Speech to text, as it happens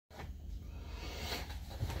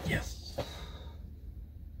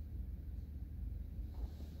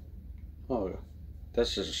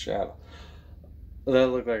That's just a shadow. That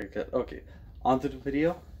looked like a cut. Okay, on to the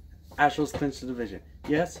video. Astros clinched the division.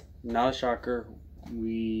 Yes, not a shocker.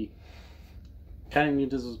 We kind of knew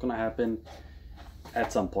this was going to happen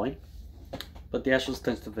at some point. But the Astros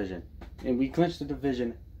clinched the division. And we clinched the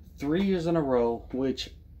division 3 years in a row, which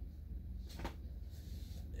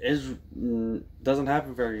doesn't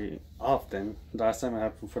happen very often. The last time it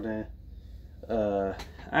happened for the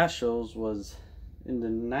Astros was in the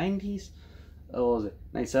 90s. What was it?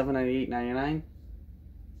 97, 98, 99,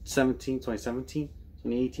 17, 2017,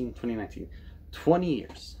 2018, 2019. 20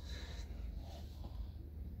 years.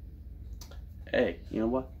 Hey, you know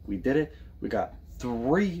what? We did it. We got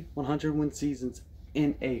 3 100-win seasons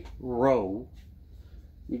in a row.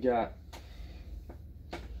 We got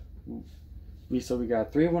 3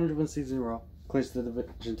 100-win seasons in a row. Clinched the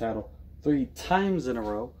division title 3 times in a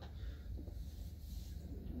row.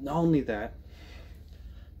 Not only that,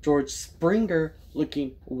 George Springer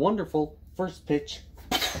looking wonderful. First pitch,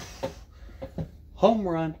 home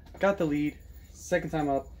run, got the lead. Second time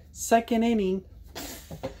up, second inning,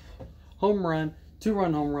 home run,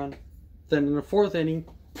 2-run home run. Then in the 4th inning,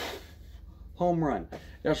 home run.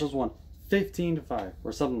 The Astros won 15-5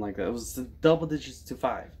 or something like that. It was double digits to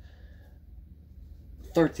 5.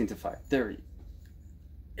 13-5. There it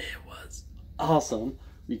was awesome.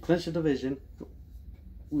 We clinched the division.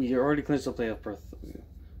 We already clinched the playoff berth.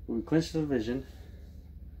 We clinched the division.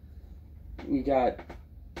 We got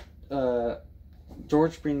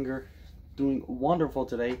George Springer doing wonderful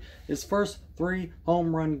today. His first 3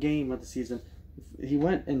 home run game of the season. He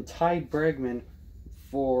went and tied Bregman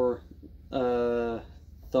for the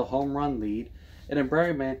home run lead. And then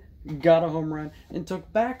Bregman got a home run and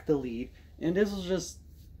took back the lead. And this was just...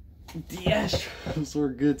 the Astros were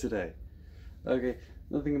good today. Okay,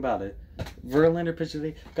 nothing about it. Verlander pitched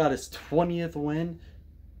today, got his 20th win.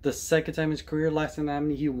 The second time in his career. Last time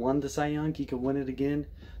he won the Cy Young, he could win it again.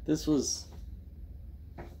 This was...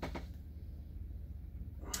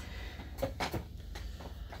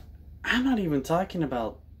 I'm not even talking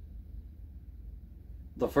about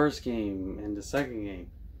the first game and the second game.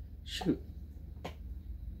 Shoot.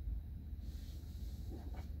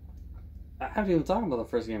 I haven't even talking about the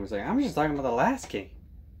first game or second. I'm just talking about the last game.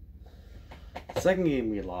 The second game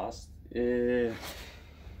we lost.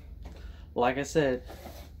 Like I said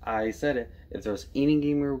it. If there was any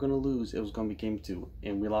game we were going to lose, it was going to be game 2.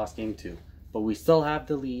 And we lost game 2. But we still have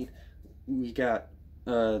the lead. We got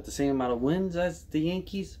the same amount of wins as the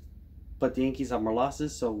Yankees. But the Yankees have more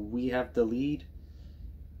losses. So we have the lead.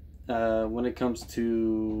 When it comes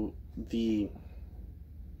to the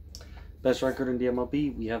best record in the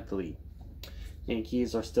MLB, we have the lead.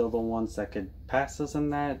 Yankees are still the ones that could pass us in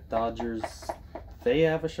that. Dodgers, they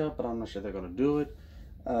have a shot, but I'm not sure they're going to do it.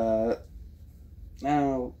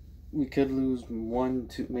 Now, we could lose 1,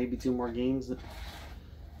 2, maybe 2 more games.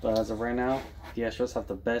 But as of right now, the Astros have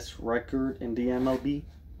the best record in the MLB.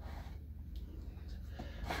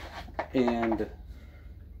 And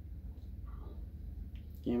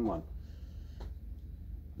game 1.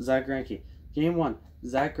 Zach Greinke. Game 1.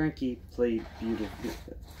 Zach Greinke played beautifully.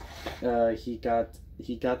 He got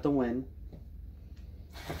the win.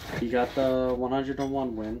 He got the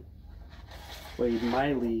 101 win. Wade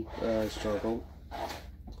Miley struggled.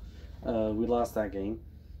 We lost that game.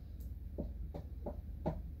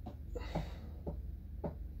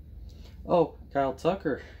 Oh, Kyle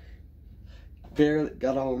Tucker barely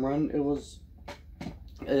got a home run.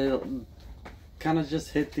 It kind of just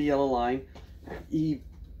hit the yellow line.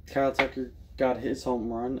 Kyle Tucker got his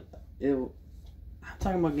home run. I'm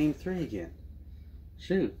talking about game 3 again.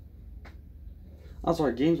 Shoot. I'm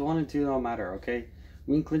sorry, games 1 and 2 don't matter, okay?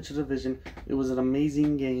 We clinched the division. It was an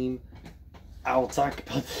amazing game. I'll talk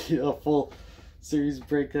about the full series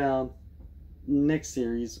breakdown next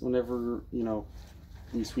series whenever,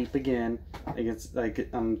 we sweep again against, I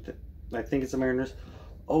think it's the Mariners.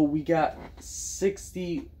 Oh, we got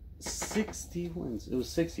 60 wins. It was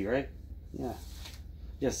 60, right?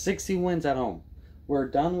 Yeah, 60 wins at home. We're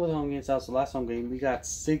done with home games. That was the last home game. We got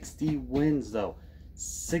 60 wins, though.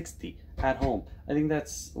 60 at home. I think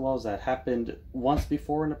that's, what was that? Happened once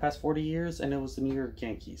before in the past 40 years, and it was the New York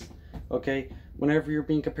Yankees. Okay? Whenever you're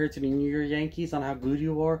being compared to the New York Yankees on how good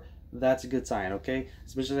you are, that's a good sign, okay?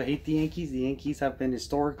 Especially I hate the Yankees. The Yankees have been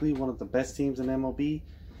historically one of the best teams in MLB,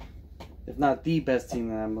 if not the best team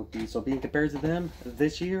in MLB. So being compared to them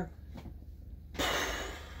this year,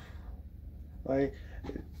 like,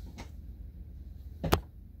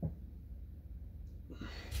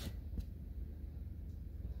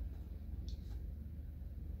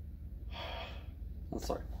 I'm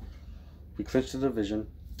sorry. We clinched the division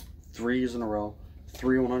 3 years in a row.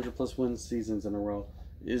 3 100 plus win seasons in a row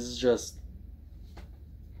is just.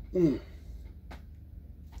 I'm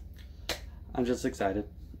just excited.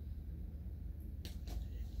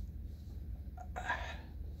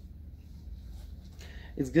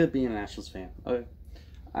 It's good being an Astros fan.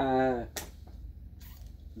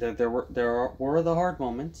 There were the hard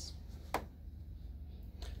moments,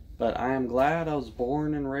 but I am glad I was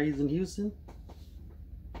born and raised in Houston,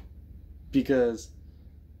 because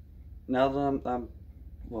now that I'm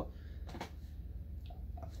well,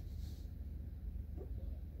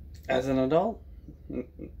 as an adult,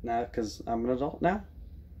 now because I'm an adult now.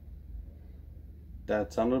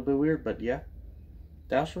 That sounded a bit weird, but yeah,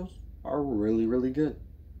 the Astros are really, really good.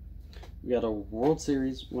 We got a World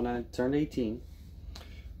Series when I turned 18.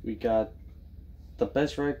 We got the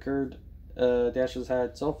best record the Astros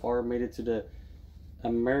had so far. Made it to the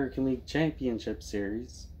American League Championship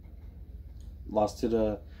Series. Lost to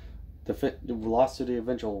the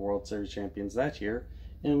eventual World Series champions that year,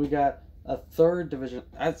 and we got a third division.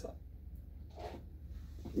 At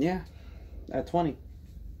 20.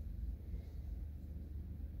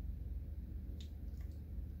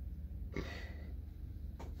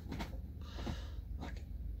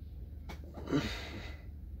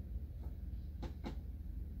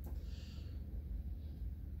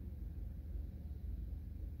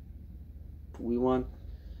 We won.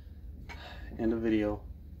 End of video.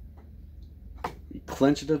 We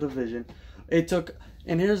clinched the division. It took,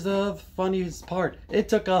 and here's the funniest part, it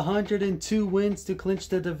took 102 wins to clinch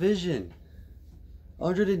the division.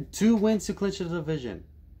 102 wins to clinch the division.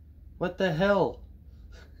 What the hell?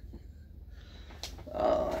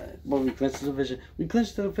 But we clinched the division. We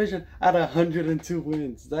clinched the division at 102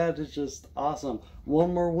 wins. That is just awesome.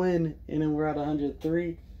 One more win, and then we're at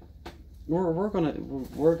 103. We're gonna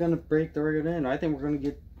break the record in. I think we're gonna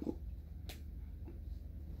get.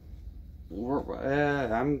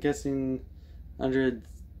 I'm guessing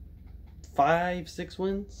 105, 6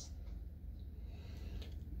 wins.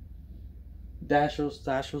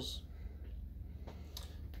 Astros.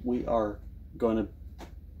 We are gonna,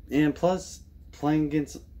 and plus playing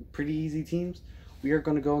against pretty easy teams, we are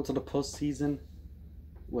gonna go into the postseason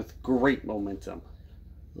with great momentum.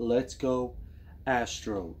 Let's go,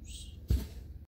 Astros.